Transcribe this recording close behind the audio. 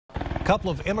couple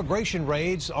of immigration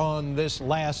raids on this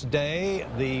last day.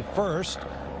 The first,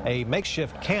 a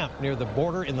makeshift camp near the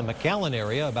border in the McAllen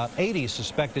area. About 80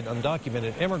 suspected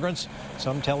undocumented immigrants,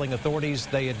 some telling authorities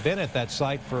they had been at that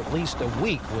site for at least a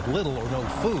week with little or no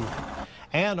food.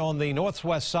 And on the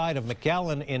northwest side of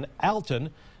McAllen in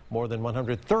Alton, more than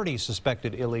 130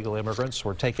 suspected illegal immigrants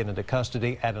were taken into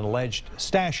custody at an alleged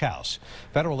stash house.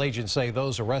 Federal agents say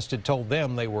those arrested told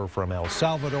them they were from El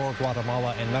Salvador,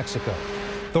 Guatemala, and Mexico.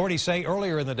 Authorities say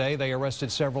earlier in the day they arrested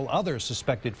several other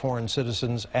suspected foreign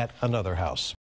citizens at another house.